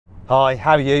Hi,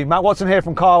 how are you? Matt Watson here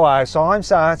from Carwow. So I'm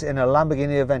sat in a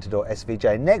Lamborghini Aventador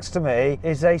SVJ. Next to me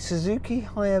is a Suzuki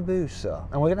Hayabusa.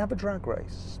 And we're going to have a drag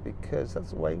race because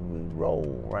that's the way we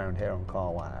roll around here on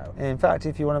Carwow. In fact,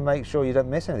 if you want to make sure you don't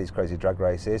miss any of these crazy drag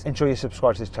races, ensure you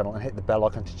subscribe to this channel and hit the bell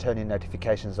icon to turn your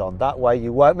notifications on. That way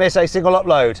you won't miss a single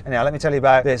upload. And now let me tell you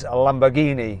about this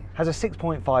Lamborghini. It has a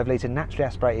 6.5 litre naturally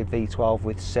aspirated V12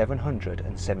 with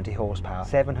 770 horsepower,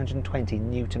 720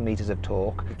 Newton meters of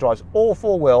torque. It drives all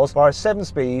four wheels via a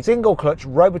 7-speed, single clutch,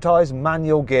 robotised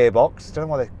manual gearbox. Don't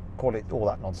know why they call it all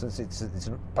that nonsense. It's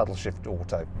a paddle shift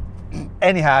auto.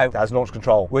 Anyhow, it has launch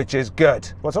control, which is good.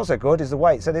 What's also good is the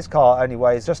weight. So this car only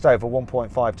weighs just over 1.5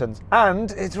 tonnes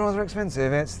and it's rather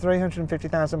expensive. It's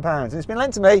 £350,000. And it's been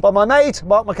lent to me by my mate,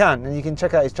 Mark McCann, and you can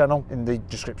check out his channel in the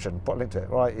description. Put a link to it,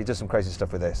 right? He does some crazy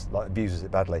stuff with this, like abuses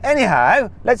it badly.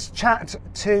 Anyhow, let's chat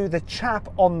to the chap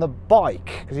on the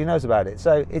bike, because he knows about it.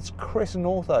 So it's Chris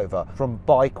Northover from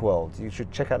Bike World. You should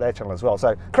check out their channel as well.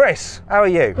 So Chris, how are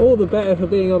you? All the better for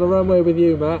being on a runway with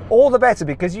you, Matt. All the better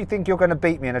because you think you're going to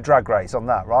beat me in a drag race on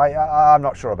that, right? I'm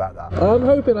not sure about that. I'm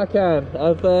hoping I can.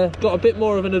 I've got a bit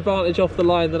more of an advantage off the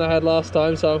line than I had last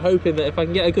time, so I'm hoping that if I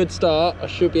can get a good start, I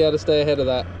should be able to stay ahead of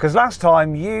that. Because last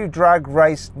time you drag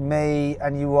raced me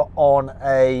and you were on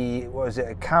a, what was it,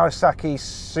 a Kawasaki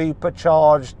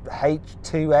supercharged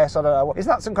H2S, I don't know. Isn't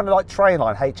that some kind of like train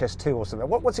line, HS2 or something?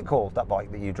 What's it called, that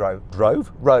bike that you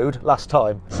rode last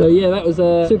time? So yeah, that was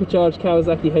a supercharged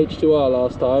Kawasaki H2R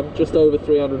last time, just over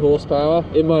 300 horsepower.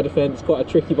 In my defence, quite a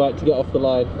tricky bike to get off the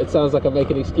line. It sounds like I'm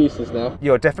making excuses now.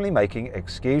 You're definitely making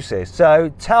excuses. So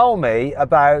tell me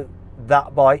about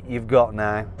that bike you've got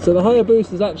now. So the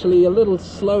Hayabusa is actually a little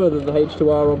slower than the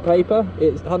H2R on paper.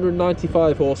 It's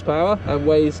 195 horsepower and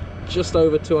weighs just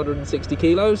over 260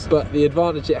 kilos, but the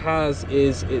advantage it has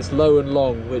is it's low and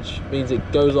long, which means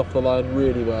it goes off the line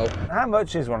really well. How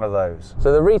much is one of those?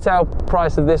 So the retail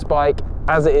price of this bike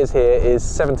as it is here is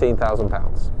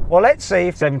 £17,000. Well, let's see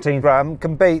if 17 grand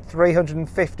can beat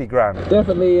 350 grand.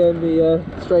 Definitely in the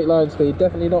straight line speed,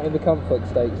 definitely not in the comfort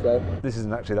stakes though. This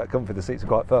isn't actually that comfy, the seats are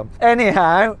quite firm.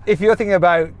 Anyhow, if you're thinking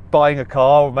about buying a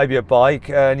car or maybe a bike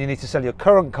and you need to sell your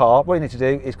current car, what you need to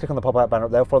do is click on the pop-out banner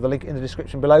up there, follow the link in the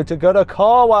description below to go to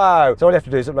Carwow. So all you have to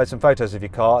do is upload some photos of your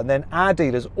car and then our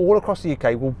dealers all across the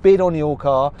UK will bid on your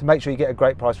car to make sure you get a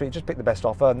great price for it. Just pick the best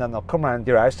offer and then they'll come around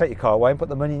your house, take your car away and put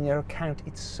the money in your account.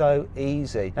 It's so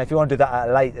easy. Now if you want to do that at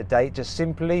a later date, just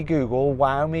simply Google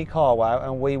Wow Me Carwow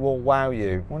and we will wow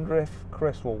you. Wonder if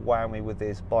Chris will wow me with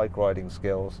his bike riding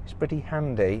skills. He's pretty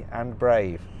handy and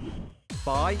brave.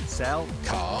 Buy, sell,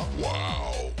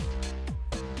 Carwow.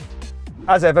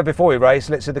 As ever, before we race,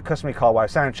 let's do the customary Carwow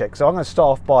sound check. So I'm going to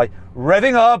start off by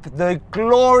revving up the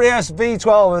glorious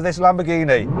V12 of this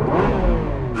Lamborghini.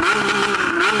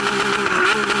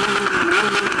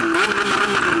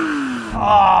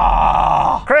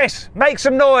 Ah, Chris, make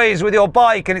some noise with your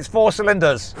bike and its 4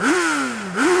 cylinders.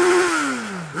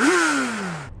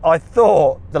 I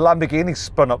thought the Lamborghini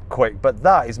spun up quick, but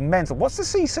that is mental. What's the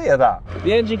CC of that?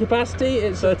 The engine capacity,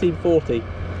 it's 1340.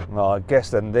 Well, I guess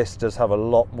then this does have a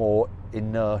lot more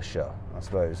inertia, I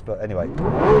suppose. But anyway.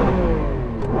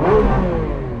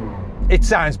 It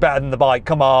sounds better than the bike,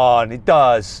 come on, it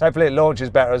does. Hopefully it launches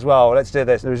better as well. Let's do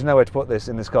this. There is nowhere to put this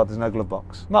in this car, there's no glove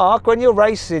box. Mark, when you're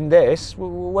racing this,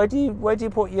 where do you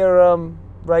put your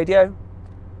radio?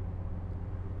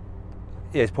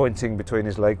 Yeah, he's pointing between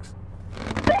his legs.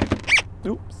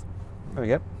 Oops. There we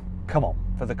go. Come on,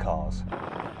 for the cars. 3,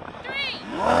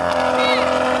 2, 1.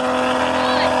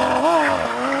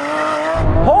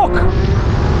 Hawk!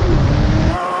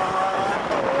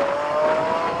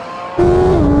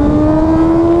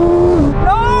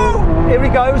 No! Here he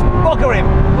goes, bugger him!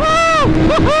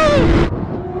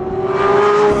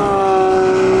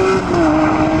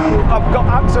 I've got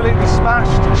absolutely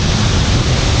smashed.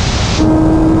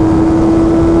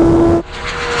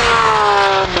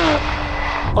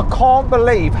 I can't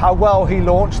believe how well he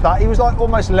launched that. He was like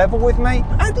almost level with me.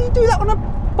 How do you do that on a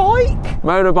bike?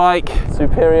 Motorbike,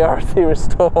 superiority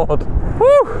restored.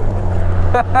 Woo!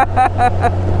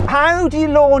 How do you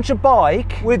launch a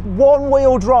bike with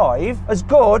 1-wheel drive as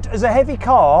good as a heavy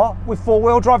car with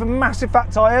 4-wheel drive and massive fat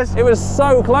tyres? It was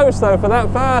so close though for that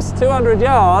first 200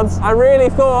 yards. I really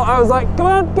thought, I was like, come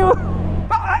on, come on.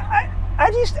 But how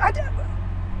do you...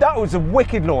 That was a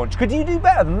wicked launch. Could you do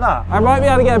better than that? I might be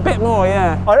able to get a bit more,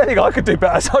 yeah. I don't think I could do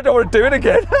better, so I don't want to do it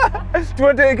again. Do you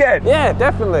want to do it again? Yeah,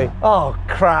 definitely. Oh,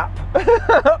 crap.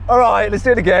 All right, let's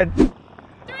do it again. 3, 2,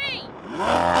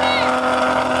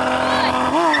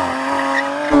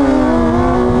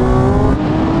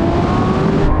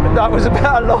 1. That was a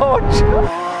better launch.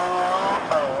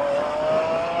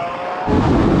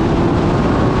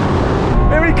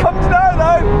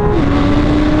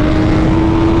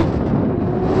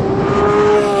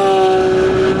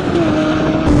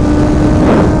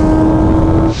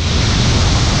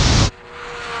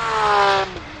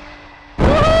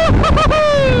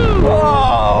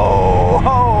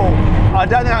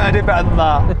 don't think I'm going to do better than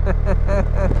that.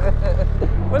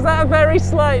 Was that a very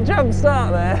slight jump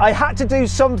start there? I had to do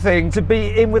something to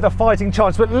be in with a fighting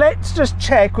chance, but let's just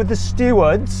check with the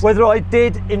stewards whether I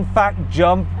did in fact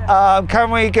jump. Can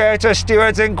we get a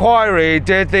steward's inquiry?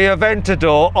 Did the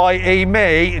Aventador, i.e.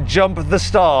 me, jump the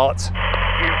start?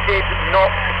 You did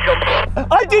not jump.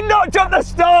 I did not jump the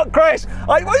start, Chris!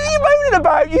 What are you moaning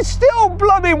about? You still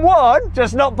blooming won,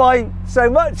 just not by so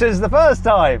much as the first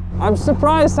time. I'm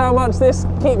surprised how much this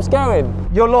keeps going.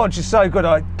 Your launch is so good.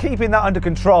 Keeping that under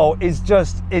control is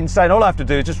just insane. All I have to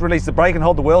do is just release the brake and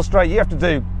hold the wheel straight. You have to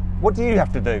do, what do you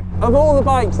have to do? Of all the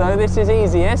bikes though, this is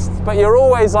easiest, but you're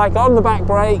always like on the back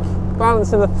brake,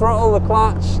 balancing the throttle, the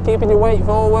clutch, keeping your weight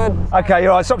forward. Okay,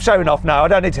 you're right, stop showing off now. I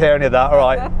don't need to hear any of that, all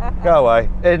right. Go away.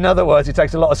 In other words, it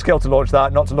takes a lot of skill to launch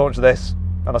that, not to launch this,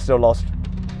 and I still lost.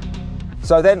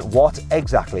 So then, what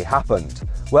exactly happened?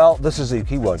 Well, the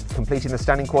Suzuki won, completing the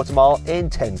standing quarter mile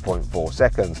in 10.4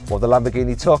 seconds, while the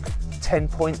Lamborghini took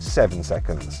 10.7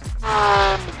 seconds.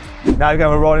 Now we're going to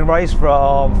a rolling race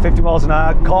from 50 miles an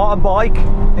hour, car and bike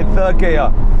in third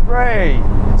gear. 3,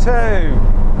 2,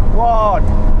 1,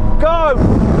 go!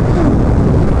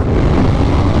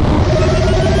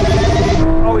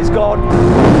 Oh, it's gone.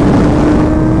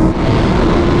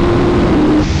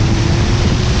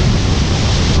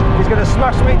 He's going to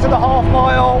smash me to the half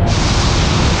mile.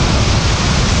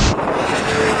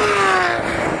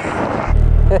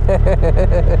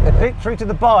 Victory to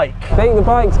the bike. I think the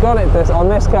bike's got it on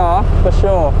this car, for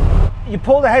sure. You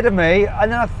pulled ahead of me,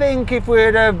 and then I think if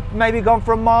we'd have maybe gone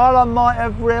for a mile, I might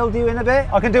have reeled you in a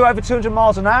bit. I can do over 200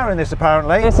 miles an hour in this,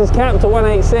 apparently. This is capped at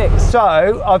 186.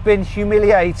 So, I've been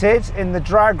humiliated in the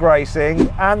drag racing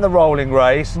and the rolling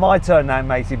race. My turn now,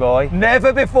 matey boy.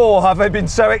 Never before have I been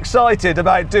so excited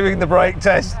about doing the brake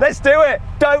test. Let's do it.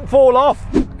 Don't fall off.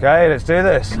 Okay, let's do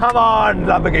this. Come on,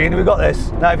 Lamborghini, we've got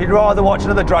this. Now, if you'd rather watch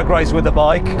another drag race with the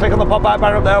bike, click on the pop-out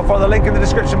banner up there or follow the link in the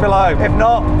description below. If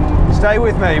not, stay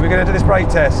with me. We're going to do this brake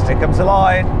test. Here comes the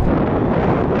line.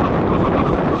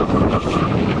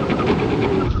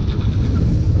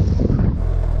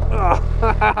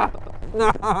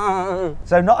 No!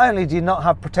 So not only do you not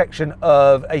have protection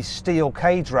of a steel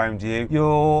cage round you,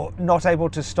 you're not able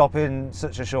to stop in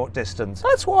such a short distance.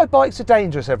 That's why bikes are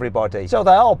dangerous, everybody. So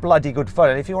they are bloody good fun,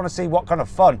 and if you want to see what kind of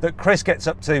fun that Chris gets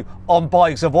up to on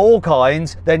bikes of all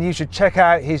kinds, then you should check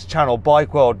out his channel,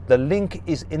 Bike World. The link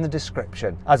is in the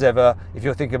description. As ever, if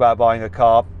you're thinking about buying a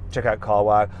car, check out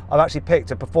Carwow. I've actually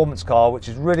picked a performance car, which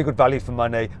is really good value for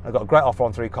money. I've got a great offer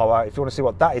on through Carwow. If you want to see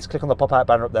what that is, click on the pop-out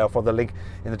banner up there or follow the link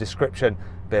in the description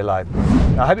below.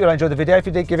 Now, I hope you all enjoyed the video. If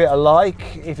you did, give it a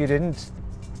like. If you didn't,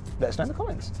 let us know in the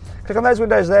comments. Click on those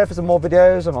windows there for some more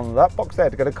videos, and on that box there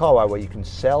to go to Carwow, where you can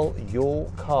sell your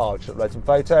car. Just upload some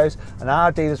photos, and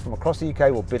our dealers from across the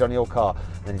UK will bid on your car.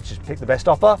 And then you just pick the best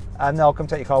offer, and they'll come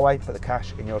take your car away, put the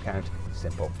cash in your account.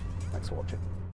 Simple. Thanks for watching.